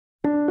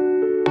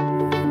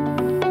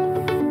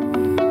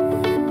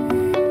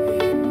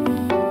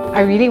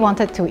I really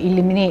wanted to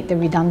eliminate the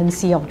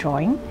redundancy of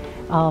drawing.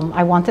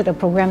 I wanted a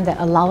program that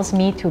allows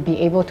me to be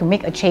able to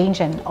make a change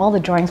and all the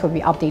drawings will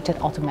be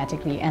updated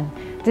automatically. And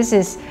this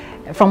is,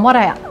 from what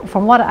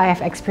I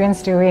have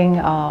experienced during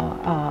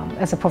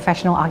as a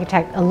professional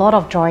architect, a lot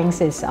of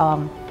drawings is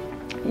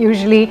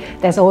usually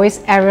there's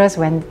always errors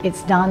when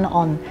it's done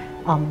on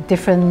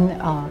different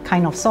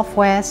kind of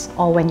softwares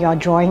or when you're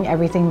drawing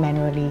everything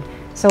manually.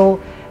 So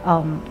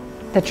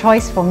the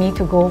choice for me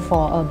to go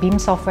for a BIM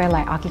software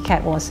like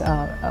Archicad was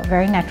a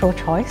very natural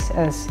choice,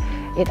 as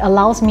it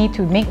allows me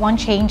to make one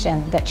change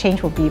and that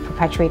change will be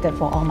perpetuated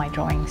for all my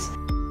drawings.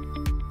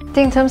 I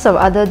think in terms of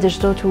other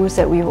digital tools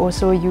that we've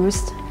also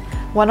used,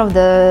 one of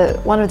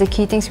the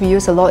key things we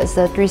use a lot is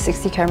the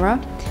 360 camera,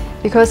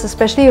 because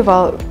especially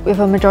with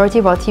a majority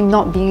of our team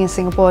not being in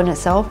Singapore in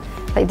itself,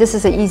 like this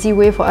is an easy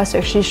way for us to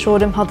actually show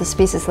them how the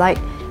space is like,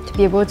 to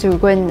be able to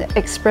go and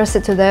express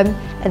it to them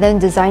and then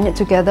design it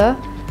together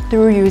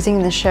through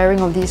using the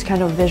sharing of these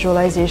kind of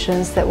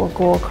visualizations that will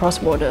go across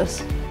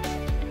borders.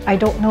 I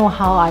don't know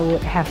how I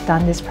would have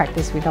done this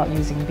practice without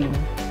using BIM.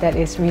 That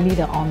is really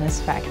the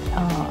honest fact.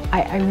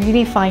 I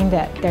really find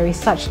that there is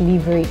such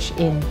leverage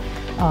in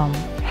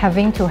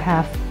having to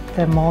have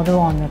the model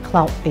on a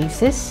cloud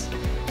basis,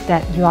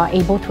 that you are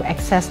able to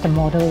access the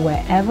model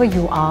wherever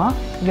you are.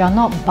 You are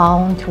not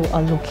bound to a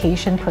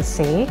location per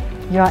se.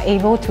 You are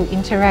able to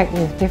interact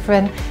with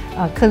different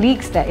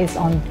colleagues that is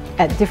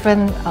at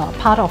different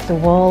part of the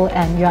world,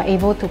 and you are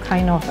able to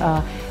kind of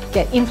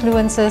get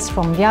influences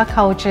from their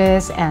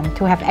cultures and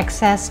to have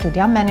access to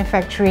their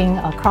manufacturing,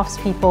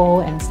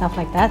 craftspeople and stuff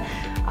like that.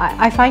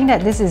 I find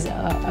that this is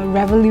a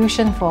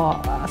revolution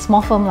for a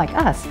small firm like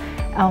us.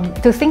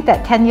 To think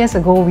that 10 years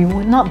ago we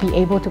would not be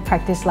able to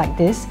practice like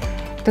this,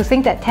 to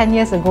think that 10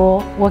 years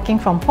ago working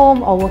from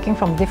home or working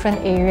from different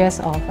areas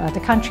of the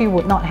country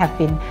would not have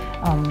been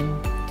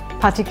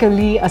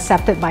particularly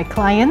accepted by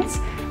clients.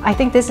 I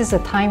think this is a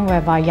time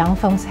whereby young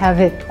firms have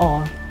it,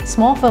 or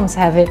small firms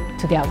have it,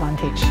 to their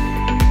advantage.